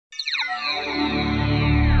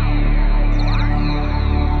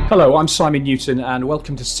Hello, I'm Simon Newton and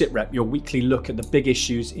welcome to SitRep, your weekly look at the big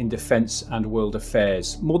issues in defence and world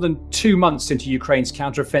affairs. More than 2 months into Ukraine's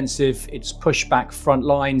counteroffensive, its pushback front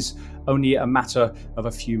lines only a matter of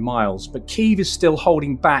a few miles. But Kyiv is still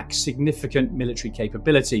holding back significant military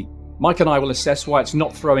capability. Mike and I will assess why it's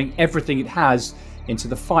not throwing everything it has into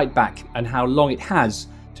the fight back and how long it has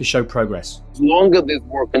to show progress. The longer this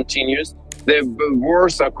war continues, the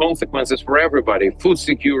worse are consequences for everybody. Food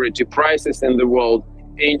security, prices in the world,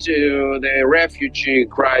 into the refugee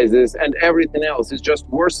crisis, and everything else is just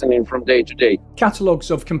worsening from day to day.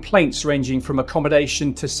 Catalogues of complaints ranging from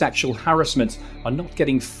accommodation to sexual harassment are not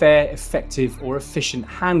getting fair, effective or efficient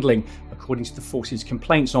handling, according to the Forces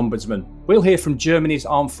Complaints Ombudsman. We'll hear from Germany's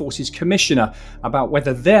Armed Forces Commissioner about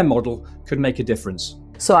whether their model could make a difference.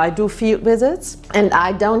 So I do field visits and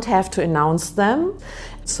I don't have to announce them.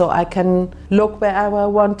 So I can look wherever I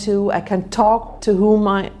want to, I can talk to whom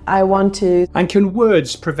I want to. And can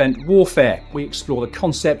words prevent warfare? We explore the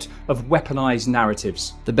concept of weaponised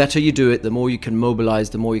narratives. The better you do it, the more you can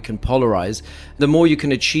mobilise, the more you can polarise, the more you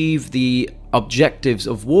can achieve the objectives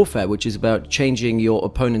of warfare, which is about changing your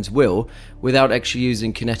opponent's will without actually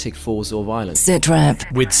using kinetic force or violence.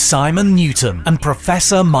 SitRep with Simon Newton and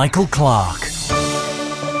Professor Michael Clarke.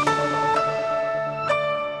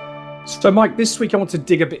 So, Mike, this week I want to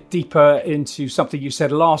dig a bit deeper into something you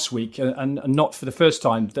said last week, and not for the first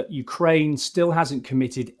time, that Ukraine still hasn't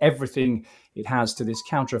committed everything it has to this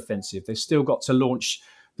counteroffensive. They've still got to launch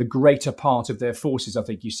the greater part of their forces, I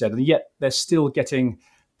think you said, and yet they're still getting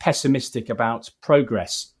pessimistic about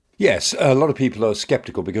progress. Yes, a lot of people are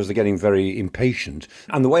sceptical because they're getting very impatient.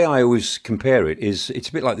 And the way I always compare it is it's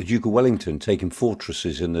a bit like the Duke of Wellington taking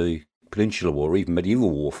fortresses in the Peninsular War, or even medieval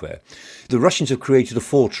warfare. The Russians have created a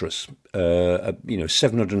fortress,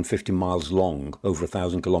 750 miles long, over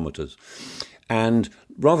 1,000 kilometres. And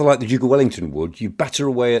rather like the Duke of Wellington would, you batter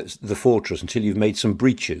away at the fortress until you've made some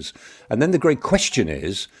breaches. And then the great question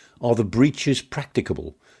is, are the breaches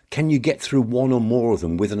practicable? Can you get through one or more of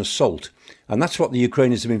them with an assault? And that's what the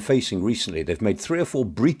Ukrainians have been facing recently. They've made 3 or 4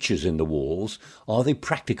 breaches in the walls. Are they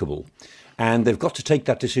practicable? And they've got to take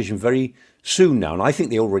that decision very soon now. And I think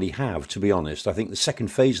they already have, to be honest. I think the second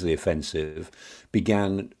phase of the offensive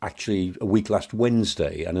began actually a week last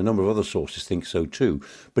Wednesday, and a number of other sources think so too.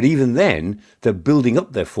 But even then, they're building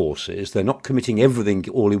up their forces. They're not committing everything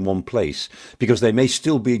all in one place, because they may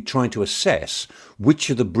still be trying to assess which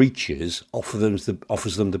of the breaches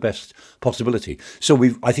offers them the best possibility. So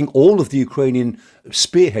I think all of the Ukrainian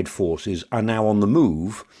spearhead forces are now on the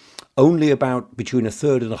move. Only about between a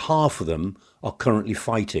third and a half of them are currently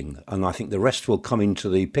fighting. And I think the rest will come into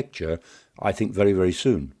the picture, I think, very, very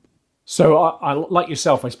soon. So I like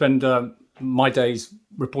yourself, I spend my days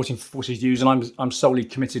reporting for Forces News, and I'm solely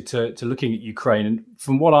committed to looking at Ukraine. And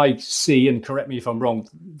from what I see, and correct me if I'm wrong,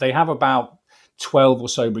 they have about 12 or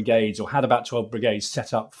so brigades, or had about 12 brigades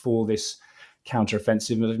set up for this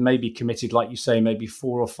counteroffensive. And they've maybe committed, like you say, maybe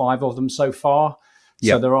 4 or 5 of them so far.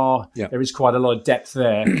 So there is quite a lot of depth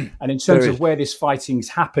there. And in terms of where this fighting's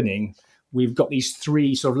happening, we've got these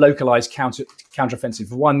 3 sort of localized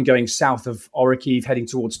counteroffensive. One going south of Orikhiv, heading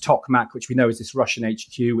towards Tokmak, which we know is this Russian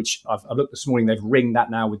HQ, which I've looked this morning, they've ringed that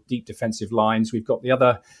now with deep defensive lines. We've got the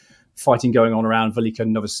other fighting going on around Velika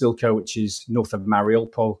Novosilko, which is north of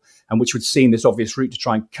Mariupol, and which would seem this obvious route to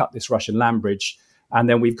try and cut this Russian land bridge. And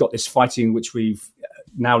then we've got this fighting, which we've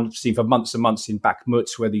now seen for months and months in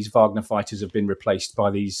Bakhmut, where these Wagner fighters have been replaced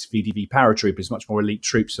by these VDV paratroopers, much more elite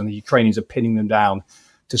troops, and the Ukrainians are pinning them down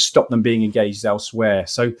to stop them being engaged elsewhere.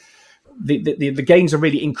 So the gains are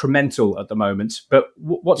really incremental at the moment. But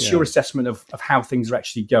what's your assessment of how things are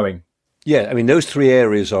actually going? Yeah, I mean, those 3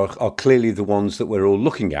 areas are clearly the ones that we're all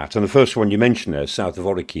looking at. And the first one you mentioned there, south of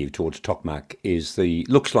Orikhiv towards Tokmak,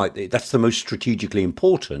 looks like that's the most strategically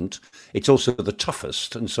important. It's also the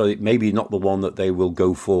toughest. And so it may be not the one that they will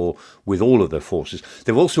go for with all of their forces.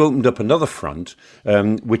 They've also opened up another front,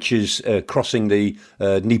 which is crossing the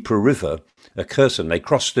Dnieper River, Kherson. They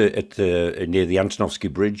crossed it near the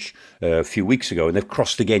Antonovsky Bridge a few weeks ago, and they've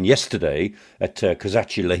crossed again yesterday at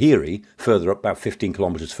Kozachi Lahiri, further up, about 15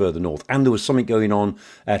 kilometres further north. And there was something going on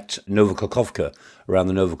at Novokokhovka, around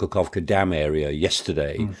the Novokokhovka Dam area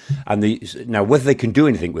yesterday. And now whether they can do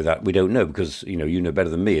anything with that, we don't know, because you know better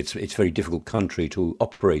than me. It's a very difficult country to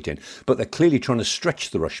operate in. But they're clearly trying to stretch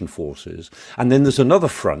the Russian forces. And then there's another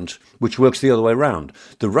front which works the other way around.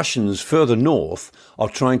 The Russians further north are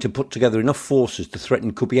trying to put together enough forces to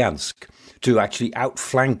threaten Kupiansk, to actually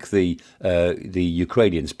outflank the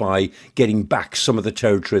Ukrainians by getting back some of the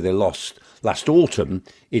territory they lost last autumn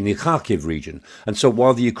in the Kharkiv region. And so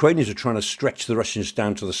while the Ukrainians are trying to stretch the Russians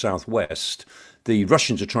down to the southwest, the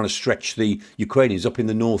Russians are trying to stretch the Ukrainians up in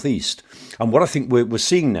the northeast. And what I think we're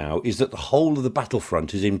seeing now is that the whole of the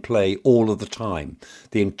battlefront is in play all of the time.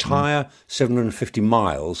 The entire 750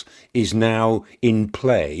 miles is now in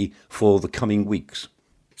play for the coming weeks.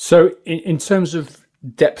 So in terms of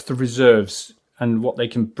depth of reserves and what they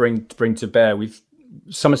can bring to bear,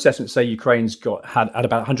 some assessments say Ukraine's had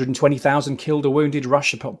about 120,000 killed or wounded,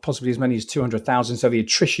 Russia possibly as many as 200,000. So the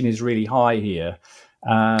attrition is really high here.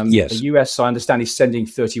 Yes. The US, I understand, is sending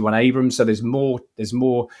 31 Abrams, so there's more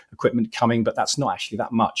equipment coming, but that's not actually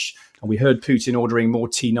that much. And we heard Putin ordering more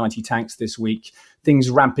T-90 tanks this week. Things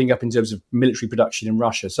ramping up in terms of military production in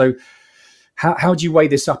Russia. So how do you weigh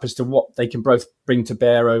this up as to what they can both bring to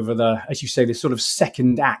bear over the, as you say, this sort of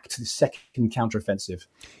second act, the second counteroffensive?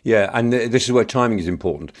 Yeah, and this is where timing is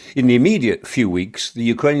important. In the immediate few weeks, the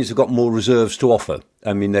Ukrainians have got more reserves to offer.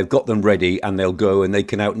 I mean, they've got them ready and they'll go and they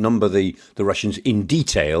can outnumber the Russians in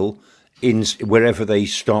detail in wherever they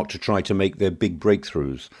start to try to make their big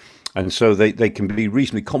breakthroughs. And so they can be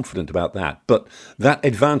reasonably confident about that. But that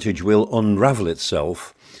advantage will unravel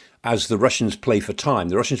itself as the Russians play for time.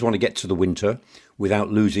 The Russians want to get to the winter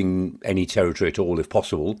without losing any territory at all, if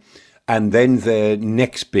possible. And then their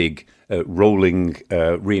next big rolling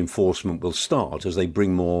reinforcement will start as they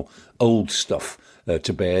bring more old stuff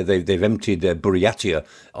to bear. They've emptied their Buryatia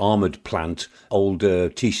armoured plant, old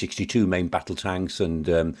T-62 main battle tanks and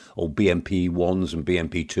old BMP-1s and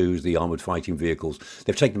BMP-2s, the armoured fighting vehicles.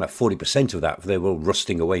 They've taken about 40% of that. They were all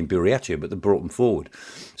rusting away in Buryatia, but they brought them forward.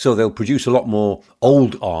 So they'll produce a lot more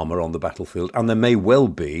old armour on the battlefield, and there may well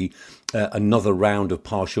be another round of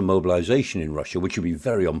partial mobilization in Russia, which would be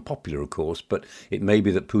very unpopular, of course, but it may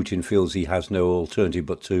be that Putin feels he has no alternative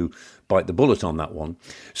but to bite the bullet on that one.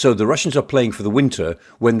 So the Russians are playing for the winter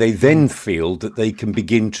when they then feel that they can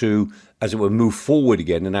begin to, as it were, move forward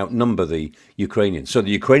again and outnumber the Ukrainians. So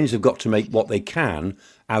the Ukrainians have got to make what they can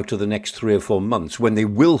out of the next 3 or 4 months when they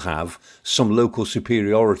will have some local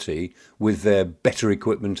superiority with their better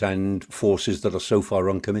equipment and forces that are so far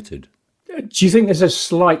uncommitted. Do you think there's a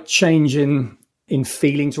slight change in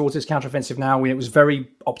feeling towards this counteroffensive now? When it was very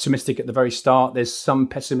optimistic at the very start, there's some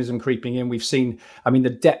pessimism creeping in. We've seen, the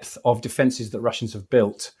depth of defences that Russians have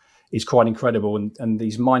built is quite incredible, and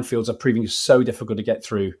these minefields are proving so difficult to get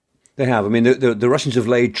through. They have. The Russians have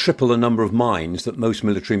laid triple the number of mines that most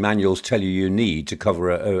military manuals tell you need to cover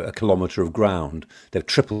a kilometre of ground. They've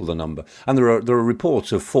tripled the number. And there are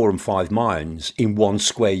reports of 4 and 5 mines in 1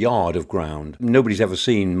 square yard of ground. Nobody's ever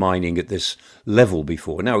seen mining at this level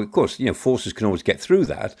before. Now, of course, forces can always get through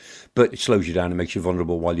that, but it slows you down and makes you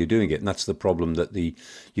vulnerable while you're doing it. And that's the problem that the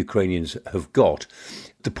Ukrainians have got.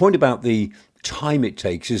 The point about the time it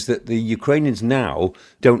takes is that the Ukrainians now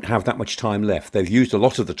don't have that much time left. They've used a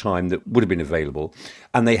lot of the time that would have been available,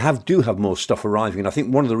 and they do have more stuff arriving. And I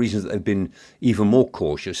think one of the reasons that they've been even more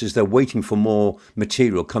cautious is they're waiting for more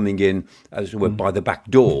material coming in, as it were, by the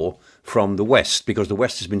back door from the West, because the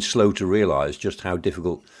West has been slow to realise just how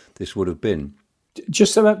difficult this would have been.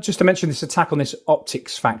 Just to mention this attack on this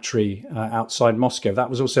optics factory outside Moscow, that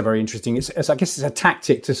was also very interesting. I guess it's a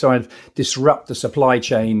tactic to sort of disrupt the supply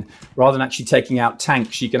chain. Rather than actually taking out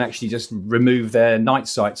tanks, you can actually just remove their night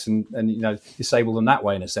sights and disable them that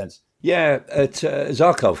way, in a sense. Yeah, at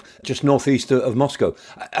Kharkov, just northeast of Moscow.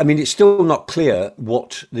 It's still not clear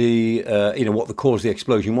what the cause of the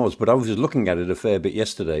explosion was, but I was looking at it a fair bit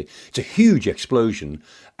yesterday. It's a huge explosion,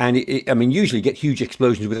 and usually you get huge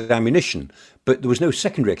explosions with ammunition, but there was no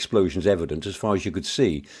secondary explosions evident as far as you could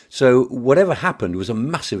see. So whatever happened was a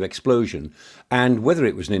massive explosion, and whether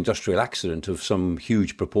it was an industrial accident of some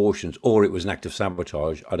huge proportions or it was an act of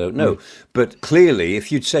sabotage, I don't know. But clearly,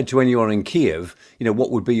 if you'd said to anyone in Kiev,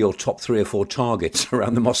 what would be your top 3 or 4 targets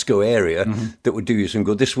around the Moscow area that would do you some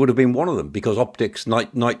good, this would have been one of them, because optics,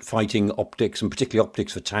 night fighting optics, and particularly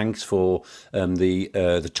optics for tanks, for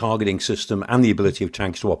the targeting system and the ability of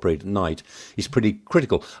tanks to operate at night is pretty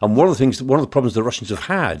critical. And one of the problems the Russians have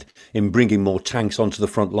had in bringing more tanks onto the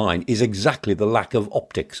front line is exactly the lack of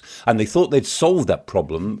optics. And they thought they'd solved that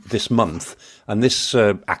problem this month, and this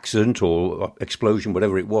accident or explosion,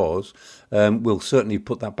 whatever it was, will certainly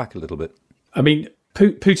put that back a little bit.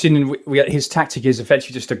 Putin, his tactic is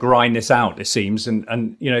effectively just to grind this out, it seems.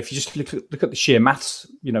 And if you just look at the sheer maths,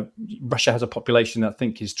 Russia has a population that I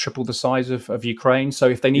think is triple the size of Ukraine. So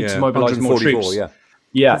if they need to mobilize more troops,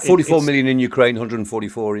 Yeah, 44 million in Ukraine,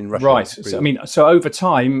 144 in Russia. Right. So over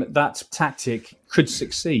time, that tactic could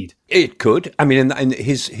succeed. It could. I mean, and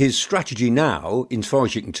his strategy now, as far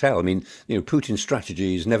as you can tell, Putin's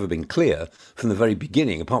strategy has never been clear from the very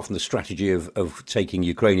beginning, apart from the strategy of taking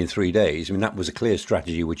Ukraine in 3 days. That was a clear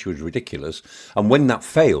strategy, which was ridiculous. And when that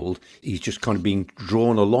failed, he's just kind of being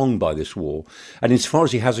drawn along by this war. And as far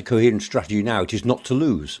as he has a coherent strategy now, it is not to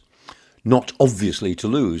lose. Not obviously to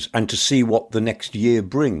lose, and to see what the next year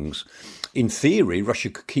brings. In theory,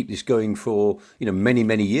 Russia could keep this going for many,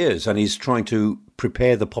 many years, and is trying to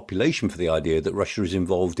prepare the population for the idea that Russia is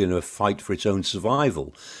involved in a fight for its own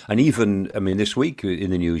survival. And even, this week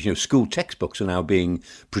in the news, school textbooks are now being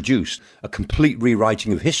produced, a complete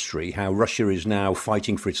rewriting of history, how Russia is now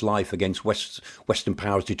fighting for its life against Western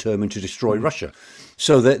powers determined to destroy Russia.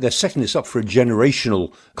 So they're setting this up for a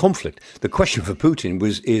generational conflict. The question for Putin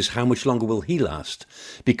is how much longer will he last?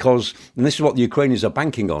 Because, and this is what the Ukrainians are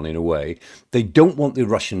banking on in a way, they don't want the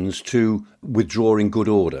Russians to withdraw in good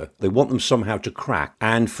order. They want them somehow to crack,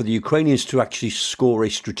 and for the Ukrainians to actually score a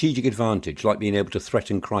strategic advantage, like being able to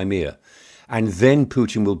threaten Crimea. And then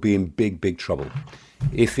Putin will be in big, big trouble.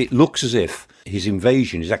 If it looks as if his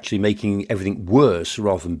invasion is actually making everything worse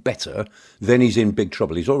rather than better, then he's in big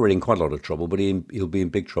trouble. He's already in quite a lot of trouble, but he'll be in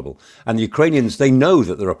big trouble. And the Ukrainians, they know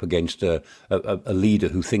that they're up against a leader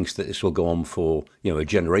who thinks that this will go on for a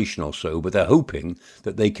generation or so, but they're hoping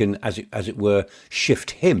that they can, as it were,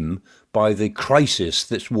 shift him by the crisis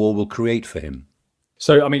this war will create for him.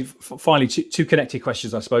 So, finally, two connected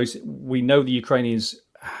questions, I suppose. We know the Ukrainians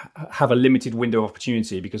have a limited window of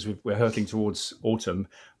opportunity because we're hurtling towards autumn.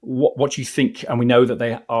 What do you think? And we know that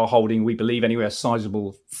they are holding, we believe anyway, a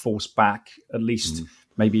sizable force back, at least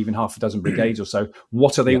maybe even half a dozen brigades or so.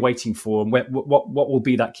 What are they waiting for? And what will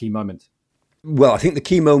be that key moment? Well, I think the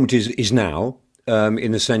key moment is now.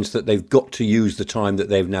 In the sense that they've got to use the time that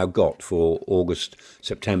they've now got for August,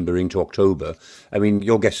 September into October.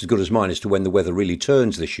 Your guess is as good as mine as to when the weather really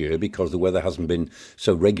turns this year, because the weather hasn't been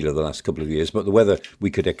so regular the last couple of years. But the weather we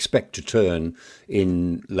could expect to turn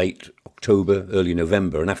in late October, early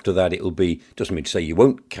November. And after that, it'll be, doesn't mean to say you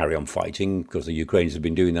won't carry on fighting, because the Ukrainians have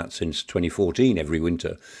been doing that since 2014 every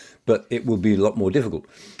winter. But it will be a lot more difficult.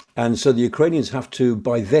 And so the Ukrainians have to,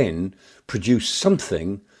 by then, produce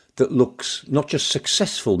something that looks not just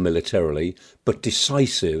successful militarily, but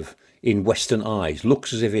decisive in Western eyes,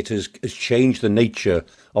 looks as if it has changed the nature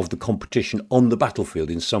of the competition on the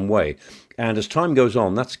battlefield in some way. And as time goes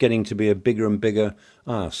on, that's getting to be a bigger and bigger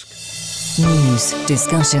ask. News,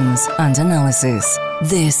 discussions and analysis.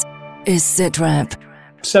 This is SITREP.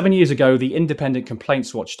 7 years ago, the independent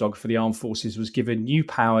complaints watchdog for the armed forces was given new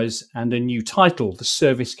powers and a new title, the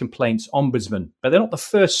Service Complaints Ombudsman. But they're not the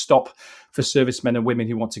first stop for servicemen and women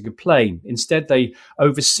who want to complain. Instead, they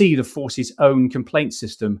oversee the force's own complaint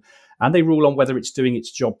system, and they rule on whether it's doing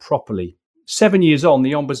its job properly. 7 years on,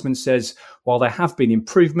 the Ombudsman says while there have been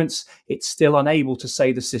improvements, it's still unable to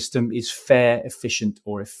say the system is fair, efficient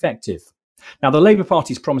or effective. Now, the Labour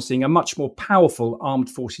Party is promising a much more powerful Armed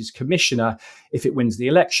Forces Commissioner if it wins the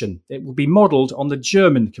election. It will be modelled on the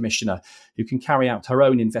German Commissioner, who can carry out her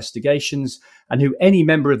own investigations and who any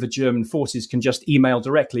member of the German forces can just email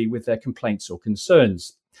directly with their complaints or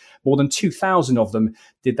concerns. More than 2,000 of them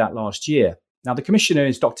did that last year. Now, the Commissioner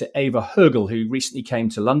is Dr. Eva Hergel, who recently came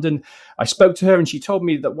to London. I spoke to her and she told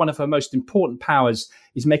me that one of her most important powers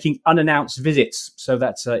is making unannounced visits. So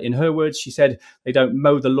that, in her words, she said they don't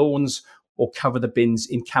mow the lawns or cover the bins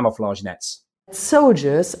in camouflage nets.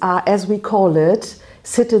 Soldiers are, as we call it,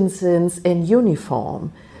 citizens in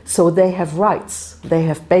uniform. So they have rights, they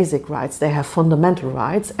have basic rights, they have fundamental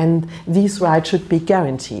rights, and these rights should be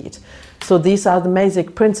guaranteed. So these are the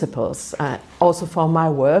basic principles, also for my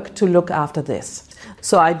work, to look after this.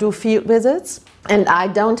 So I do field visits, and I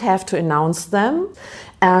don't have to announce them.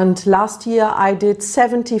 And last year I did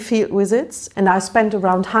 70 field visits, and I spent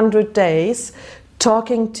around 100 days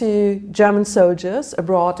talking to German soldiers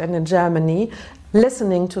abroad and in Germany,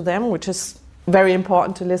 listening to them, which is very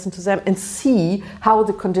important to listen to them and see how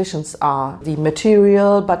the conditions are, the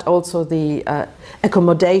material, but also the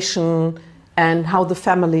accommodation and how the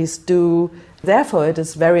families do. Therefore, it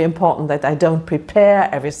is very important that I don't prepare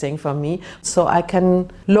everything for me, so I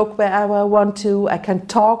can look wherever I want to, I can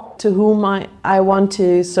talk to whom I want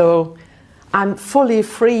to, so I'm fully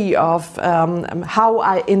free of how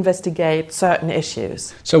I investigate certain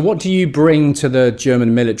issues. So what do you bring to the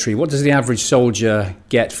German military? What does the average soldier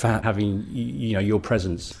get for having your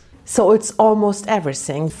presence? So it's almost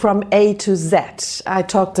everything from A to Z. I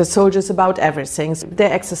talk to soldiers about everything,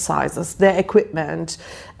 their exercises, their equipment,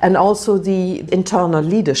 and also the internal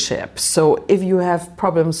leadership. So if you have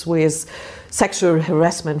problems with sexual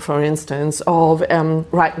harassment, for instance, or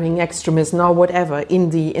right-wing extremism or whatever in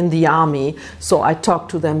the army. So I talk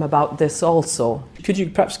to them about this also. Could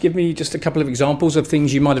you perhaps give me just a couple of examples of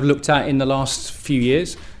things you might have looked at in the last few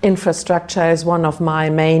years? Infrastructure is one of my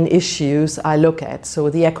main issues I look at. So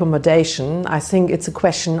the accommodation, I think it's a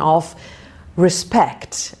question of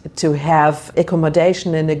respect to have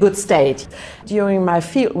accommodation in a good state. During my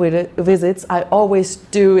field visits, I always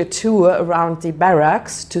do a tour around the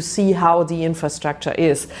barracks to see how the infrastructure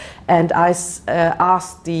is. And I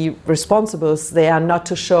ask the responsibles there not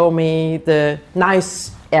to show me the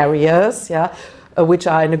nice areas, which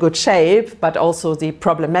are in a good shape, but also the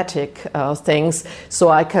problematic things, so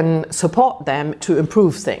I can support them to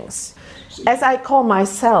improve things. As I call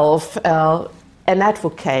myself an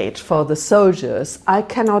advocate for the soldiers, I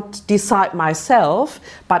cannot decide myself,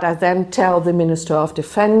 but I then tell the Minister of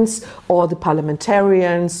Defense or the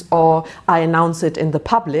parliamentarians, or I announce it in the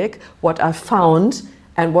public what I found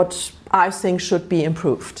and what I think should be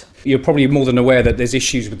improved. You're probably more than aware that there's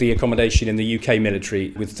issues with the accommodation in the UK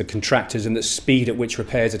military with the contractors and the speed at which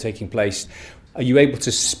repairs are taking place. Are you able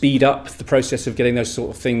to speed up the process of getting those sort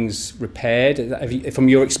of things repaired from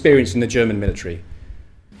your experience in the German military?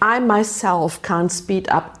 I myself can't speed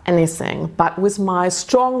up anything, but with my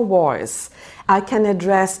strong voice, I can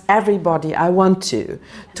address everybody I want to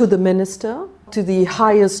the minister, to the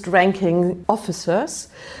highest ranking officers.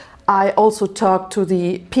 I also talk to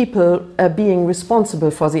the people being responsible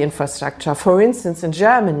for the infrastructure. For instance, in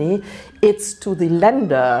Germany, it's to the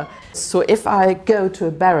Länder. So if I go to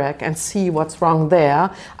a barrack and see what's wrong there,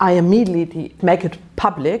 I immediately make it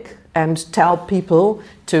public and tell people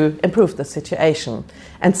to improve the situation.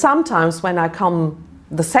 And sometimes when I come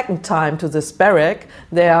the second time to this barrack,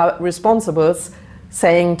 there are responsibles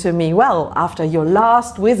saying to me, well, after your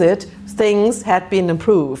last visit, things had been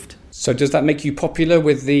improved. So does that make you popular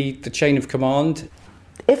with the chain of command?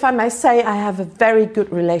 If I may say, I have a very good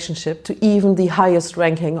relationship to even the highest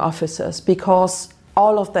ranking officers, because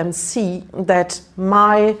all of them see that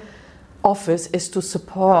my office is to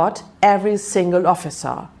support every single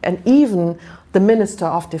officer. And even the Minister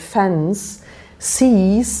of Defense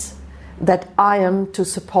sees that I am to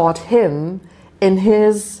support him in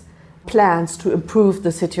his plans to improve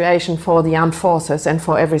the situation for the armed forces and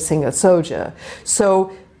for every single soldier.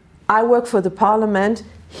 So I work for the parliament,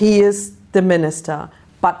 he is the minister,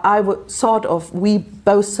 but we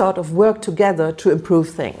both sort of work together to improve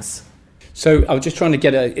things. So I was just trying to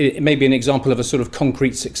get maybe an example of a sort of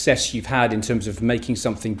concrete success you've had in terms of making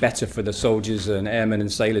something better for the soldiers and airmen and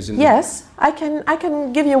sailors. Yes, I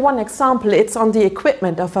can give you one example. It's on the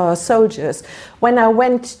equipment of our soldiers. When I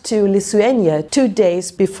went to Lithuania 2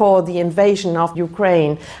 days before the invasion of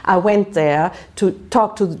Ukraine, I went there to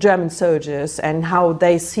talk to the German soldiers and how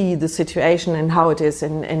they see the situation and how it is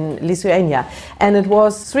in Lithuania. And it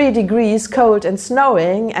was 3 degrees cold and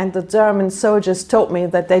snowing, and the German soldiers told me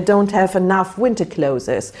that they don't have enough winter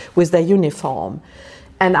clothes with their uniform.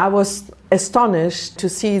 And I was astonished to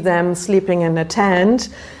see them sleeping in a tent,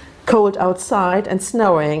 cold outside and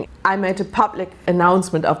snowing. I made a public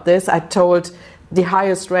announcement of this. I told the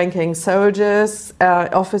highest ranking soldiers,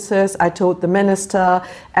 officers, I told the minister,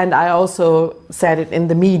 and I also said it in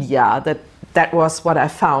the media that was what I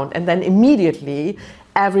found. And then immediately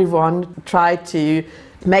everyone tried to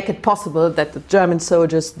make it possible that the German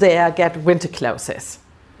soldiers there get winter clothes.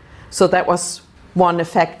 So that was one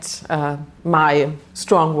effect my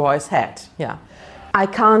strong voice had. Yeah, I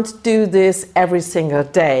can't do this every single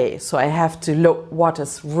day, so I have to look what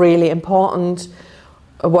is really important,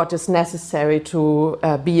 what is necessary to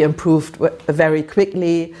be improved very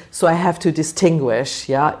quickly. So I have to distinguish.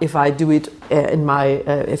 Yeah, if I do it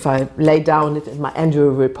if I lay down it in my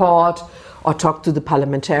annual report, or talk to the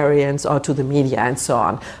parliamentarians or to the media and so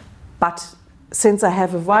on. But since I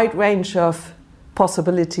have a wide range of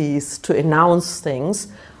possibilities to announce things,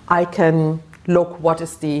 I can look what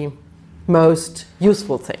is the most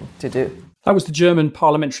useful thing to do. That was the German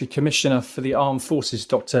Parliamentary Commissioner for the Armed Forces,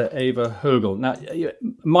 Dr. Eva Högl. Now,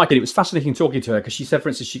 Michael, it was fascinating talking to her because she said, for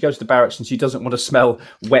instance, she goes to barracks and she doesn't want to smell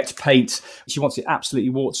wet paint. She wants it absolutely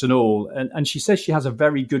warts and all. And she says she has a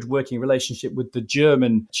very good working relationship with the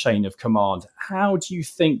German chain of command. How do you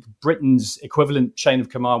think Britain's equivalent chain of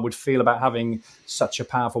command would feel about having such a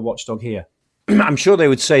powerful watchdog here? I'm sure they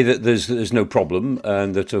would say that there's no problem,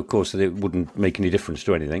 and that, of course, that it wouldn't make any difference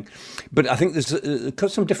to anything. But I think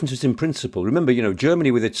there's some differences in principle. Remember,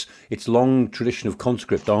 Germany with its long tradition of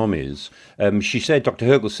conscript armies. She said, Dr.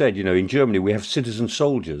 Högl said, in Germany we have citizen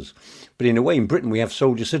soldiers, but in a way in Britain we have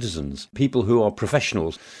soldier citizens, people who are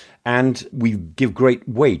professionals. And we give great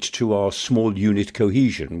weight to our small unit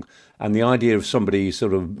cohesion. And the idea of somebody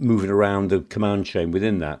sort of moving around the command chain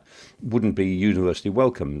within that wouldn't be universally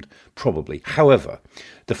welcomed, probably. However,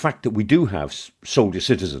 the fact that we do have soldier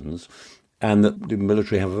citizens and that the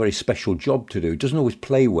military have a very special job to do doesn't always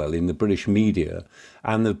play well in the British media.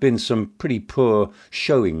 And there have been some pretty poor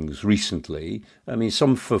showings recently, I mean,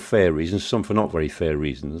 some for fair reasons, some for not very fair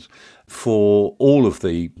reasons, for all of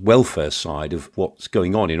the welfare side of what's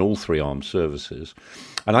going on in all three armed services.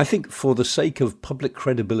 And I think for the sake of public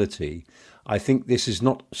credibility, I think this is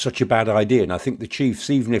not such a bad idea. And I think the chiefs,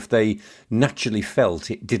 even if they naturally felt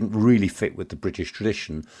it didn't really fit with the British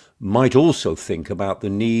tradition, might also think about the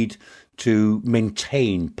need to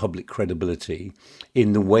maintain public credibility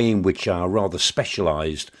in the way in which our rather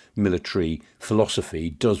specialised military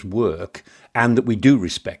philosophy does work, and that we do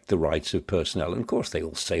respect the rights of personnel. And of course, they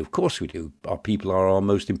all say, of course we do. Our people are our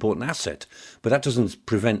most important asset. But that doesn't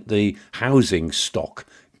prevent the housing stock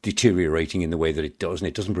deteriorating in the way that it does, and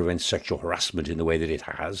it doesn't prevent sexual harassment in the way that it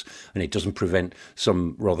has, and it doesn't prevent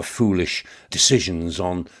some rather foolish decisions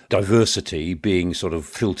on diversity being sort of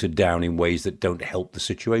filtered down in ways that don't help the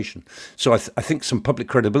situation. So I think some public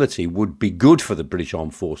credibility would be good for the British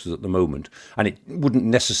Armed Forces at the moment, and it wouldn't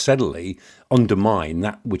necessarily undermine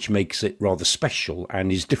that which makes it rather special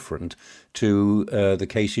and is different to the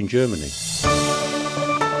case in Germany.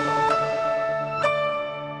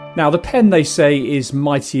 Now, the pen, they say, is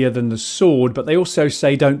mightier than the sword, but they also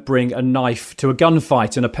say don't bring a knife to a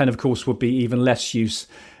gunfight, and a pen, of course, would be even less use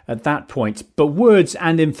at that point. But words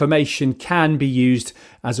and information can be used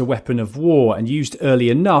as a weapon of war, and used early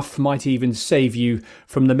enough might even save you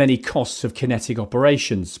from the many costs of kinetic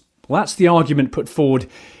operations. Well, that's the argument put forward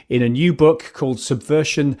in a new book called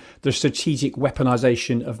Subversion, the Strategic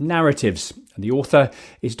Weaponization of Narratives. And the author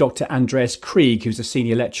is Dr. Andreas Krieg, who's a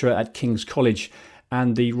senior lecturer at King's College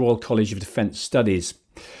and the Royal College of Defence Studies.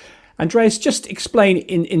 Andreas, just explain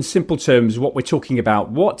in simple terms what we're talking about.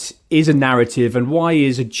 What is a narrative and why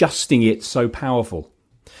is adjusting it so powerful?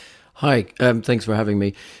 Hi, thanks for having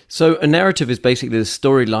me. So a narrative is basically the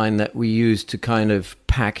storyline that we use to kind of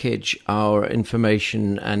package our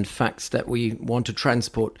information and facts that we want to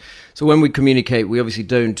transport. So when we communicate, we obviously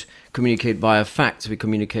don't communicate via facts, we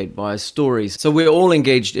communicate via stories. So we're all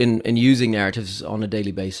engaged in using narratives on a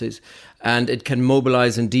daily basis, and it can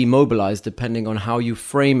mobilize and demobilize depending on how you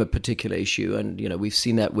frame a particular issue. And, you know, we've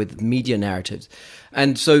seen that with media narratives.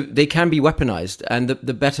 And so they can be weaponized. And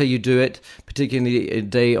the better you do it, particularly in the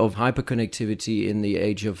day of hyperconnectivity in the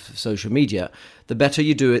age of social media, the better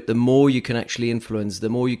you do it, the more you can actually influence, the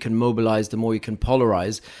more you can mobilize, the more you can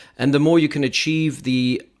polarize, and the more you can achieve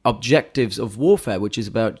the objectives of warfare, which is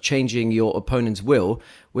about changing your opponent's will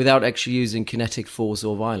without actually using kinetic force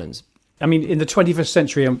or violence. I mean, in the 21st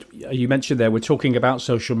century, you mentioned there, we're talking about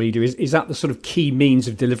social media. Is that the sort of key means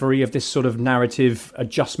of delivery of this sort of narrative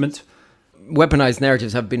adjustment? Weaponized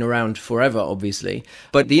narratives have been around forever, obviously,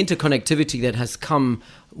 but the interconnectivity that has come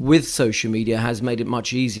with social media has made it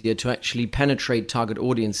much easier to actually penetrate target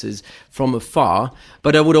audiences from afar.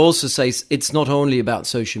 But I would also say it's not only about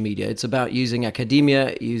social media. It's about using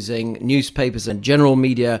academia, using newspapers and general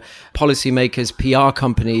media, policymakers, PR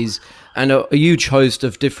companies, and a huge host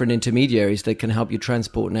of different intermediaries that can help you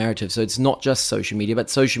transport narratives. So it's not just social media, but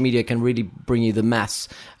social media can really bring you the mass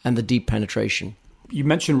and the deep penetration. You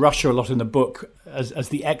mentioned Russia a lot in the book as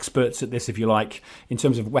the experts at this, if you like, in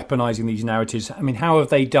terms of weaponizing these narratives. I mean, how have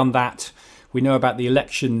they done that? We know about the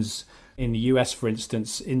elections in the US, for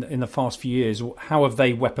instance, in the past few years. How have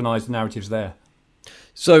they weaponized the narratives there?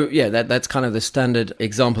 So, yeah, that's kind of the standard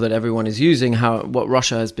example that everyone is using, what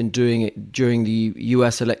Russia has been doing during the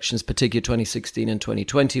US elections, particularly 2016 and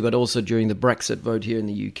 2020, but also during the Brexit vote here in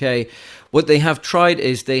the UK. What they have tried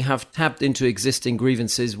is they have tapped into existing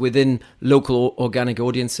grievances within local organic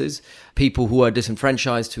audiences, people who are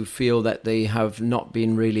disenfranchised, who feel that they have not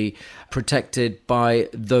been really protected by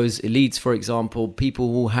those elites, for example,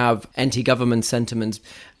 people who have anti-government sentiments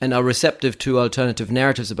and are receptive to alternative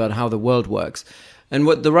narratives about how the world works. And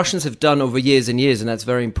what the Russians have done over years and years, and that's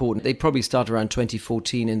very important, they probably start around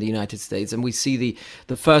 2014 in the United States. And we see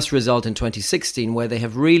the first result in 2016, where they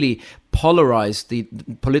have really polarized the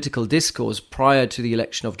political discourse prior to the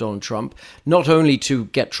election of Donald Trump, not only to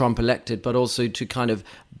get Trump elected, but also to kind of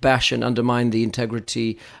bash and undermine the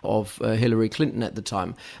integrity of Hillary Clinton at the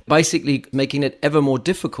time, basically making it ever more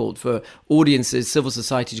difficult for audiences, civil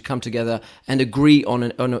society to come together and agree on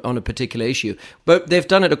a particular issue. But they've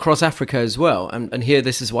done it across Africa as well. And here,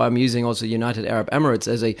 this is why I'm using also United Arab Emirates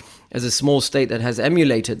as a small state that has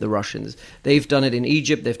emulated the Russians. They've done it in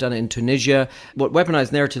Egypt, they've done it in Tunisia. What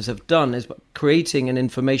weaponized narratives have done is creating an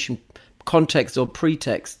information context or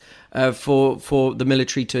pretext for the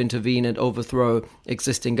military to intervene and overthrow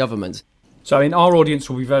existing governments. So, I mean, our audience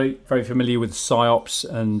will be very, very familiar with psyops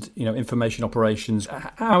and, information operations.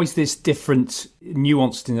 How is this different,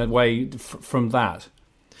 nuanced in a way from that?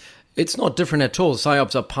 It's not different at all.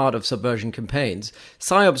 PSYOPs are part of subversion campaigns.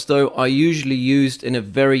 PSYOPs, though, are usually used in a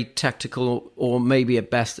very tactical or maybe at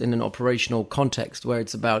best in an operational context where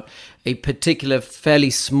it's about a particular fairly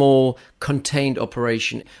small contained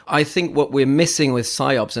operation. I think what we're missing with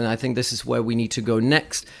PSYOPs, and I think this is where we need to go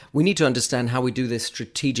next, we need to understand how we do this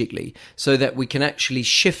strategically so that we can actually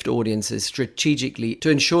shift audiences strategically to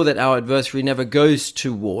ensure that our adversary never goes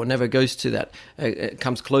to war, never goes to that,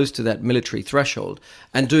 comes close to that military threshold,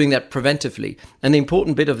 and doing that preventively. And the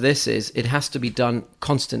important bit of this is it has to be done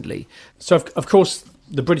constantly. So, of course,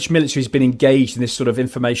 the British military has been engaged in this sort of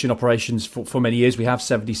information operations for many years. We have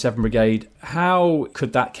 77 Brigade. How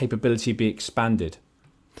could that capability be expanded?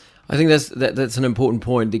 I think that's an important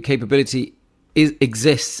point. The capability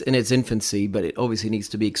exists in its infancy, but it obviously needs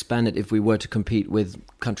to be expanded if we were to compete with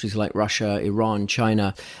countries like Russia, Iran,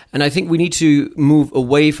 China. And I think we need to move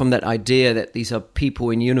away from that idea that these are people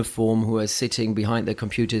in uniform who are sitting behind their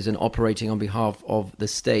computers and operating on behalf of the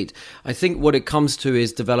state. I think what it comes to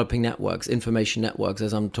is developing networks, information networks,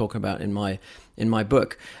 as I'm talking about in my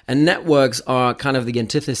book. And networks are kind of the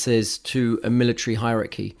antithesis to a military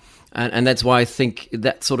hierarchy. And that's why I think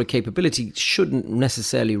that sort of capability shouldn't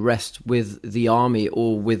necessarily rest with the army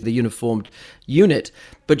or with the uniformed unit,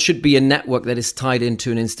 but should be a network that is tied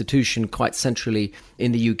into an institution quite centrally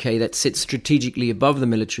in the UK that sits strategically above the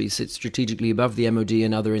military, sits strategically above the MOD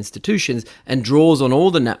and other institutions, and draws on all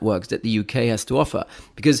the networks that the UK has to offer.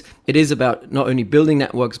 Because it is about not only building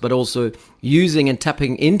networks, but also using and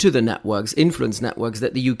tapping into the networks, influence networks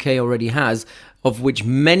that the UK already has, of which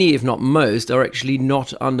many, if not most, are actually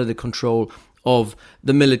not under the control of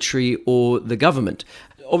the military or the government.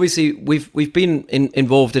 Obviously, we've been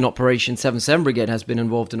involved in operations. 77 Brigade has been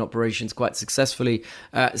involved in operations quite successfully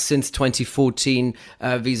since 2014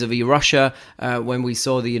 vis-a-vis Russia, when we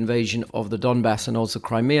saw the invasion of the Donbass and also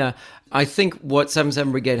Crimea. I think what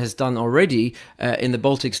 77 Brigade has done already in the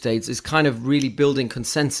Baltic states is kind of really building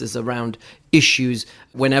consensus around issues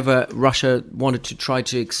whenever Russia wanted to try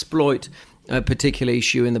to exploit a particular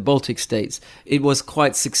issue in the Baltic states. It was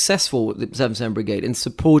quite successful, the 77 Brigade, in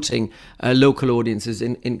supporting local audiences,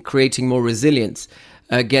 in creating more resilience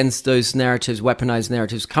against those narratives, weaponized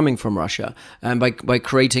narratives coming from Russia, and by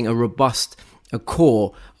creating a robust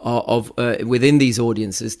core of within these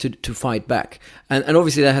audiences to fight back. And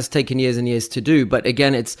obviously that has taken years and years to do, but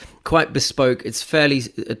again, it's quite bespoke, it's fairly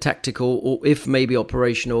tactical, or if maybe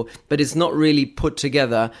operational, but it's not really put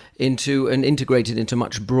together into and integrated into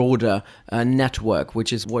much broader network,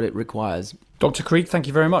 which is what it requires. Dr. Krieg, thank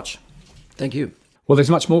you very much. Thank you. Well,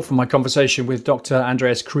 there's much more from my conversation with Dr.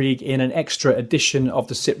 Andreas Krieg in an extra edition of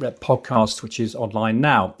the SITREP podcast, which is online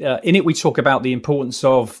now. In it, we talk about the importance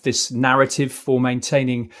of this narrative for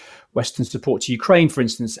maintaining Western support to Ukraine, for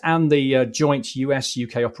instance, and the joint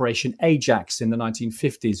US-UK Operation Ajax in the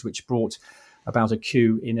 1950s, which brought about a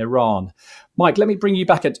coup in Iran. Mike, let me bring you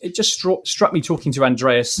back. It just struck me talking to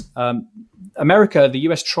Andreas. America, the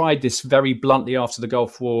US tried this very bluntly after the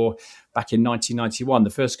Gulf War back in 1991, the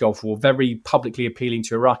first Gulf War, very publicly appealing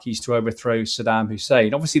to Iraqis to overthrow Saddam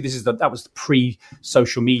Hussein. Obviously, that was the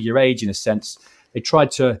pre-social media age in a sense. They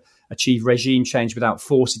tried to achieve regime change without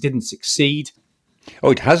force. It didn't succeed.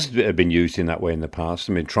 Oh, it has been used in that way in the past.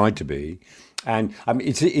 I mean, tried to be. And I mean,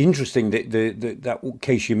 it's interesting that that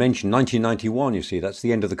case you mentioned, 1991, you see, that's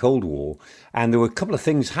the end of the Cold War. And there were a couple of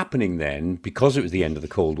things happening then because it was the end of the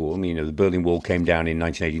Cold War. I mean, the Berlin Wall came down in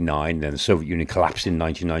 1989, then the Soviet Union collapsed in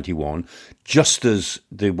 1991, just as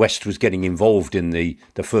the West was getting involved in the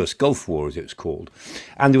first Gulf War, as it was called.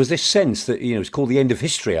 And there was this sense that, it's called the end of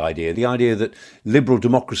history idea, the idea that liberal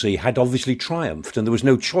democracy had obviously triumphed and there was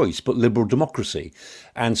no choice but liberal democracy.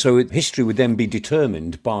 And so history would then be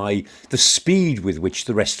determined by the speed with which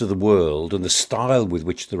the rest of the world and the style with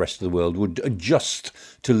which the rest of the world would adjust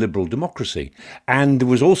to liberal democracy. And there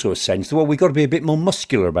was also a sense that, well, we've got to be a bit more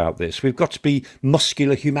muscular about this. We've got to be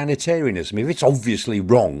muscular humanitarianism. If it's obviously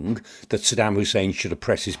wrong that Saddam Hussein should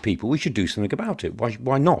oppress his people, we should do something about it.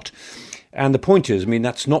 Why not? And the point is, I mean,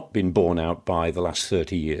 that's not been borne out by the last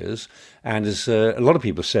 30 years. And as a lot of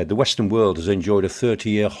people said, the Western world has enjoyed a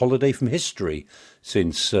 30-year holiday from history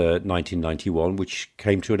since 1991, which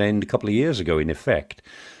came to an end a couple of years ago, in effect.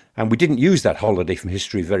 And we didn't use that holiday from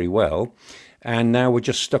history very well. And now we're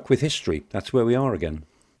just stuck with history. That's where we are again.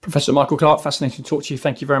 Professor Michael Clarke, fascinating to talk to you.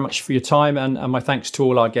 Thank you very much for your time, and my thanks to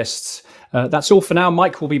all our guests. That's all for now.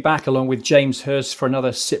 Mike will be back along with James Hurst for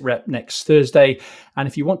another SITREP next Thursday. And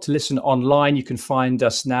if you want to listen online, you can find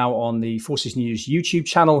us now on the Forces News YouTube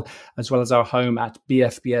channel, as well as our home at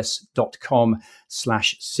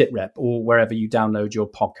bfbs.com/SITREP, or wherever you download your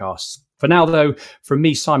podcasts. For now, though, from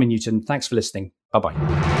me, Simon Newton, thanks for listening.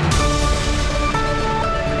 Bye-bye.